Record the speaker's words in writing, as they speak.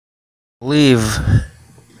Believe,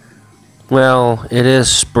 well, it is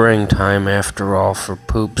springtime after all, for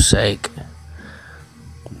poop's sake.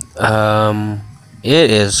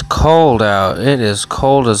 It is cold out. It is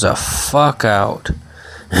cold as a fuck out.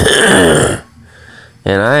 And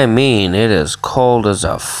I mean, it is cold as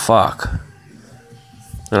a fuck.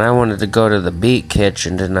 And I wanted to go to the Beat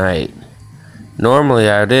Kitchen tonight. Normally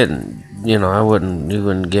I didn't, you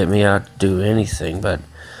wouldn't get me out to do anything, but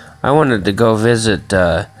I wanted to go visit,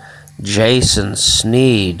 Jason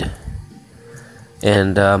Sneed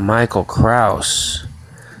and Michael Kraus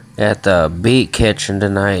at the Beat Kitchen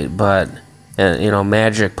tonight, but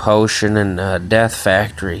Magic Potion and Death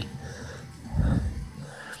Factory,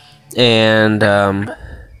 and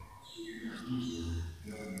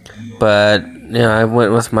but I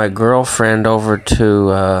went with my girlfriend over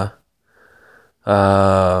to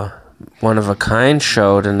One of a Kind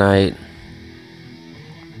show tonight.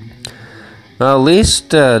 Well, at least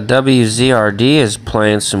WZRD is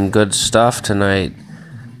playing some good stuff tonight.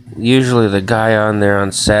 Usually the guy on there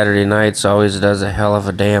on Saturday nights always does a hell of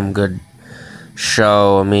a damn good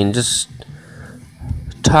show. I mean, just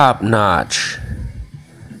top notch.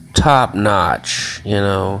 Top notch,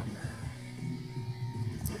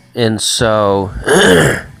 And so,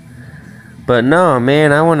 but no,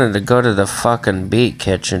 man, I wanted to go to the fucking Beat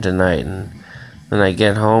Kitchen tonight, and then I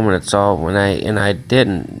get home and it's all, I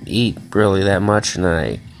didn't eat really that much, and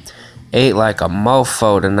I ate like a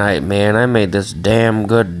mofo tonight, man. I made this damn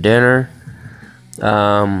good dinner.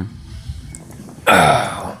 I'll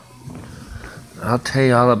tell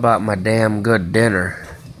you all about my damn good dinner.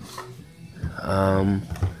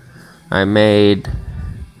 I made,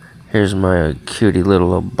 here's my cutie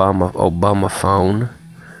little Obama phone.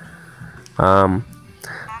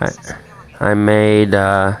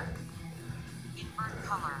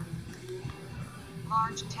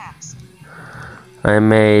 I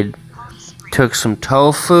made, took some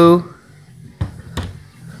tofu,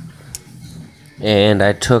 and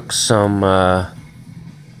I took some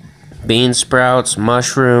bean sprouts,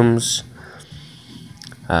 mushrooms,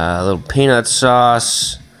 a little peanut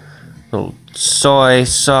sauce, little soy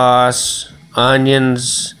sauce,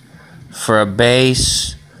 onions for a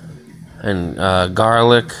base, and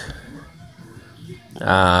garlic,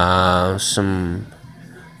 some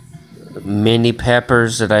mini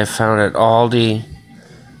peppers that I found at Aldi,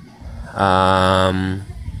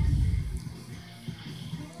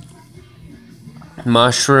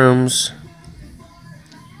 mushrooms,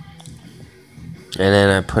 and then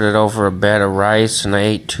I put it over a bed of rice, and I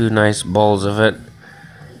ate 2 nice bowls of it.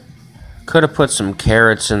 Could have put some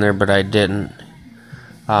carrots in there, but I didn't.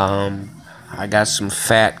 I got some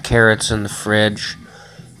fat carrots in the fridge.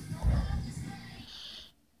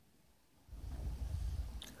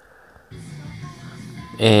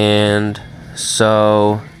 And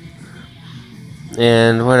so,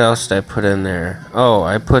 and what else did I put in there? Oh,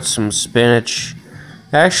 I put some spinach.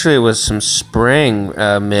 Actually, it was some spring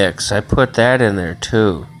mix. I put that in there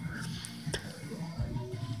too.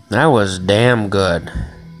 That was damn good.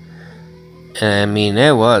 I mean,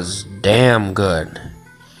 it was damn good.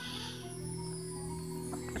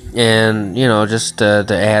 And, just to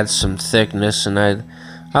add some thickness, and I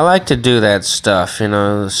like to do that stuff,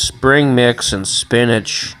 the spring mix and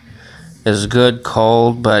spinach is good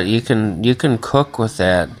cold, but you can cook with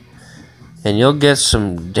that, and you'll get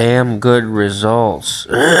some damn good results.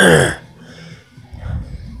 I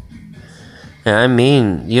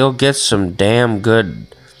mean, you'll get some damn good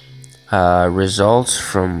results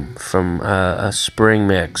from a spring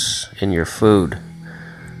mix in your food.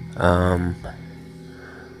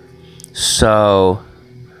 So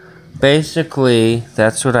basically,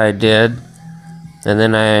 that's what I did, and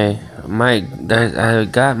then I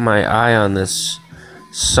got my eye on this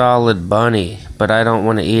solid bunny, but I don't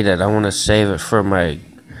want to eat it. I want to save it for me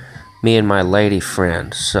and my lady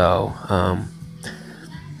friend. So,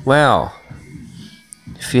 well,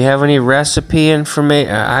 if you have any recipe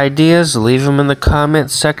ideas, leave them in the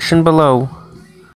comment section below.